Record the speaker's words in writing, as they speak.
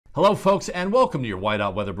Hello folks, and welcome to your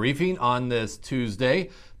WYDOT weather briefing on this Tuesday,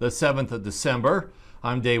 the 7th of December.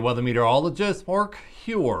 I'm Dave Weather Meteorologist Mark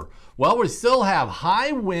Hewer. Well, we still have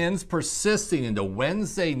high winds persisting into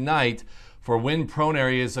Wednesday night for wind-prone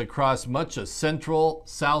areas across much of central,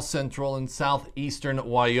 south central, and southeastern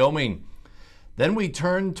Wyoming. Then we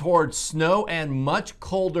turn towards snow and much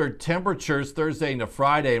colder temperatures Thursday into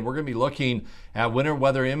Friday, and we're going to be looking at winter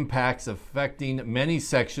weather impacts affecting many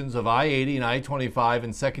sections of I-80 and I-25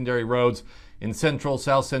 and secondary roads in central,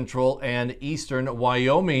 south central, and eastern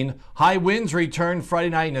Wyoming. High winds return Friday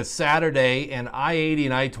night into Saturday, and I-80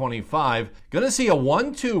 and I-25 going to see a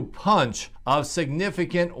 1-2 punch of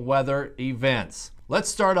significant weather events. Let's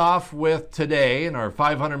start off with today in our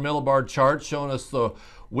 500 millibar chart showing us the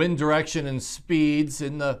wind direction and speeds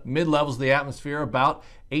in the mid-levels of the atmosphere, about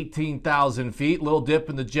 18,000 feet. Little dip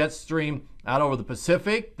in the jet stream out over the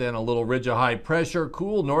Pacific, then a little ridge of high pressure.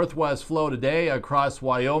 Cool northwest flow today across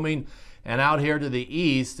Wyoming. And out here to the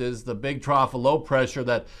east is the big trough of low pressure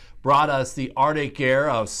that brought us the Arctic air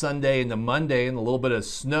of Sunday into Monday and a little bit of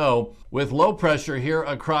snow. With low pressure here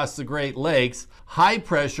across the Great Lakes, high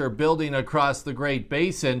pressure building across the Great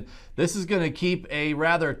Basin. This is going to keep a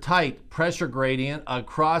rather tight pressure gradient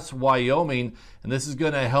across Wyoming, and this is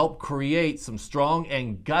going to help create some strong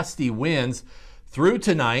and gusty winds through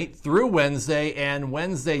tonight, through Wednesday, and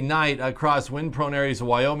Wednesday night across wind-prone areas of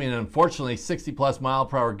Wyoming. And unfortunately, 60-plus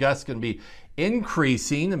mile-per-hour gusts going to be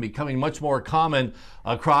increasing and becoming much more common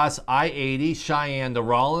across I-80, Cheyenne to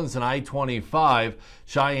Rawlins, and I-25,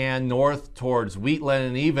 Cheyenne north towards Wheatland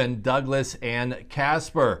and even Douglas and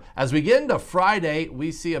Casper. As we get into Friday,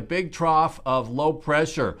 we see a big trough of low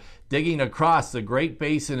pressure digging across the Great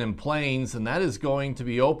Basin and Plains, and that is going to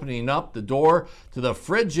be opening up the door to the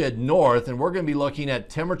frigid north, and we're going to be looking at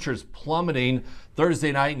temperatures plummeting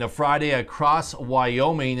Thursday night into Friday across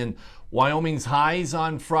Wyoming. And Wyoming's highs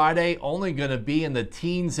on Friday only going to be in the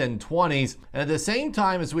teens and 20s. And at the same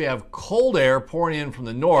time as we have cold air pouring in from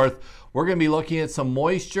the north, we're going to be looking at some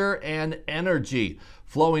moisture and energy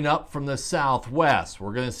flowing up from the southwest.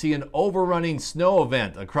 We're going to see an overrunning snow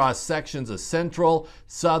event across sections of central,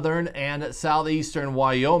 southern, and southeastern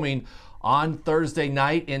Wyoming on Thursday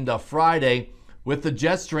night into Friday. With the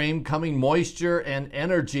jet stream coming moisture and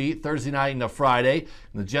energy Thursday night into Friday.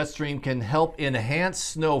 And the jet stream can help enhance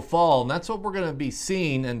snowfall, and that's what we're going to be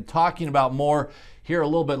seeing and talking about more here a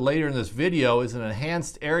little bit later in this video, is an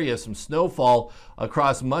enhanced area, some snowfall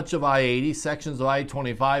across much of I-80, sections of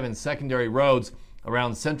I-25, and secondary roads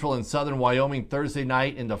around central and southern Wyoming Thursday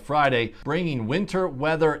night into Friday, bringing winter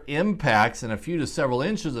weather impacts and a few to several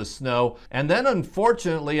inches of snow. And then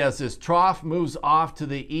unfortunately, as this trough moves off to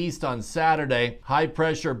the east on Saturday, high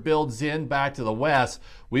pressure builds in back to the west.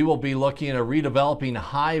 We will be looking at a redeveloping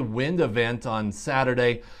high wind event on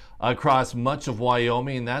Saturday across much of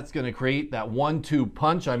Wyoming, and that's going to create that 1-2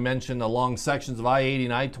 punch I mentioned along sections of I-80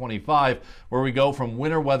 and I-25, where we go from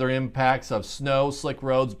winter weather impacts of snow, slick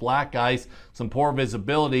roads, black ice, some poor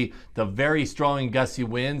visibility, to very strong and gusty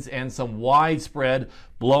winds and some widespread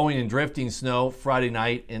blowing and drifting snow Friday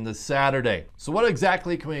night into Saturday. So what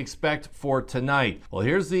exactly can we expect for tonight? Well,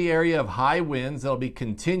 here's the area of high winds that'll be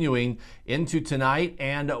continuing into tonight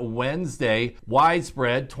and Wednesday.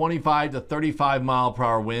 Widespread 25 to 35 mile per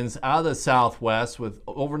hour winds out of the southwest with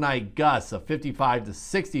overnight gusts of 55 to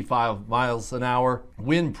 65 miles an hour.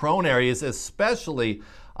 Wind prone areas, especially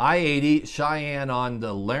I-80, Cheyenne on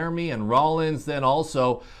to Laramie and Rawlins, then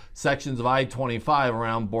also sections of I-25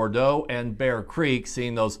 around Bordeaux and Bear Creek,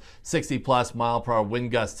 seeing those 60-plus mile-per-hour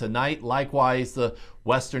wind gusts tonight. Likewise, the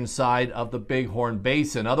western side of the Bighorn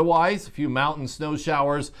Basin. Otherwise, a few mountain snow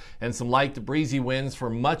showers and some light to breezy winds for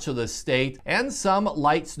much of the state, and some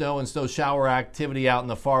light snow and snow shower activity out in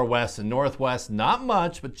the far west and northwest. Not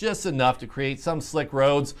much, but just enough to create some slick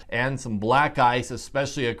roads and some black ice,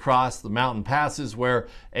 especially across the mountain passes where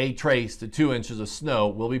a trace to 2 inches of snow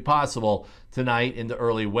will be possible tonight into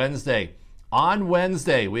early Wednesday. On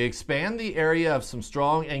Wednesday, we expand the area of some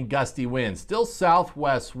strong and gusty winds. Still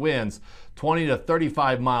southwest winds, 20 to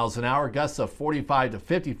 35 miles an hour, gusts of 45 to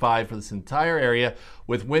 55 for this entire area,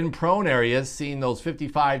 with wind-prone areas seeing those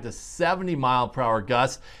 55 to 70 mile per hour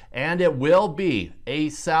gusts, and it will be a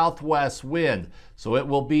southwest wind. So it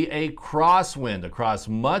will be a crosswind across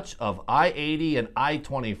much of I-80 and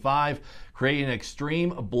I-25, creating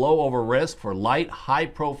extreme blowover risk for light,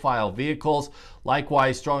 high-profile vehicles.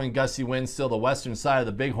 Likewise, strong and gusty winds still the western side of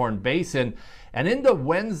the Bighorn Basin. And into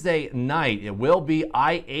Wednesday night, it will be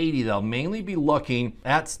I-80. They'll mainly be looking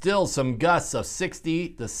at still some gusts of 60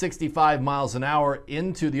 to 65 miles an hour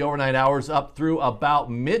into the overnight hours up through about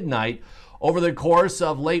midnight. Over the course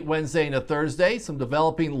of late Wednesday into Thursday, some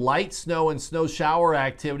developing light snow and snow shower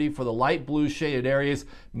activity for the light blue shaded areas,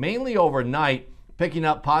 mainly overnight. Picking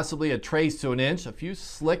up possibly a trace to an inch. A few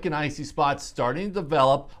slick and icy spots starting to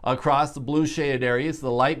develop across the blue shaded areas,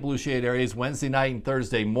 the light blue shaded areas Wednesday night and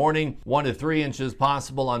Thursday morning. 1 to 3 inches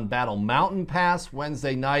possible on Battle Mountain Pass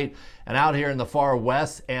Wednesday night, and out here in the far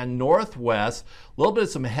west and northwest. A little bit of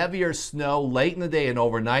some heavier snow late in the day and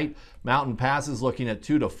overnight. Mountain passes looking at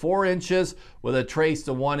 2 to 4 inches with a trace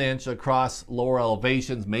to 1 inch across lower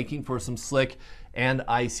elevations, making for some slick and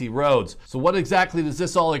icy roads. So what exactly does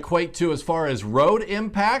this all equate to as far as road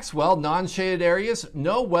impacts? Well, non-shaded areas,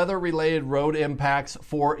 no weather-related road impacts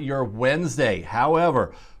for your Wednesday.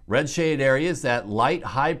 However, red shaded areas, that light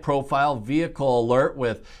high-profile vehicle alert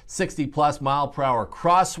with 60+ mile-per-hour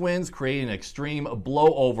crosswinds, creating extreme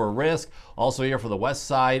blowover risk. Also here for the west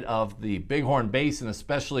side of the Bighorn Basin,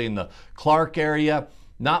 especially in the Clark area.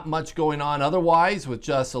 Not much going on otherwise, with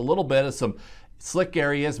just a little bit of some slick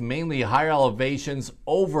areas, mainly higher elevations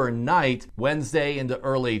overnight, Wednesday into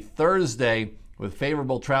early Thursday, with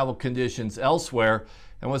favorable travel conditions elsewhere.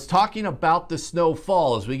 And was talking about the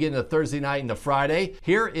snowfall as we get into Thursday night into Friday.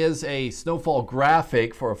 Here is a snowfall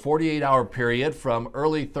graphic for a 48-hour period from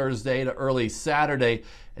early Thursday to early Saturday.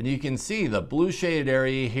 And you can see the blue shaded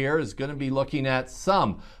area here is going to be looking at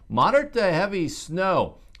some moderate to heavy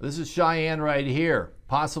snow. This is Cheyenne right here,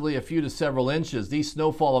 possibly a few to several inches. These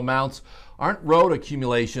snowfall amounts aren't road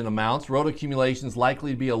accumulation amounts. Road accumulation is likely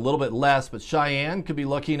to be a little bit less, but Cheyenne could be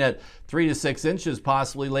looking at 3 to 6 inches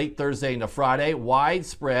possibly late Thursday into Friday.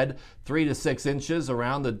 Widespread 3 to 6 inches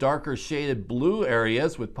around the darker shaded blue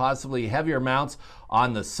areas, with possibly heavier amounts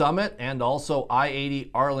on the summit and also I-80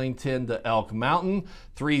 Arlington to Elk Mountain.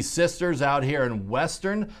 Three Sisters out here in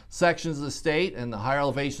western sections of the state and the higher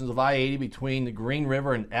elevations of I-80 between the Green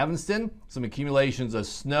River and Evanston. Some accumulations of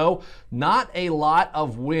snow. Not a lot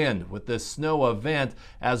of wind with this snow event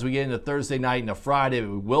as we get into Thursday night into Friday.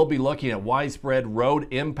 We will be looking at widespread road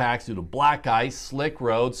impacts due to black ice, slick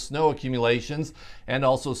roads, snow accumulations, and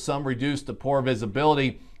also some reduced to poor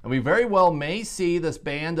visibility. And we very well may see this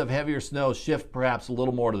band of heavier snow shift perhaps a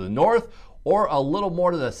little more to the north or a little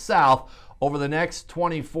more to the south over the next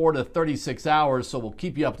 24 to 36 hours. So we'll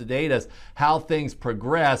keep you up to date as how things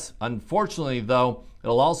progress. Unfortunately, though,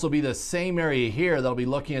 it'll also be the same area here that'll be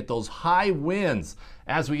looking at those high winds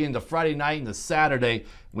as we get into Friday night into Saturday.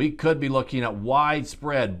 We could be looking at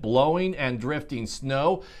widespread blowing and drifting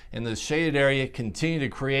snow in the shaded area, continue to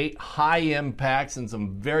create high impacts and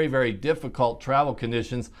some very, very difficult travel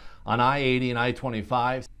conditions on I-80 and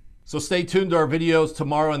I-25. So stay tuned to our videos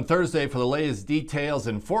tomorrow and Thursday for the latest details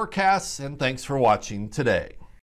and forecasts, and thanks for watching today.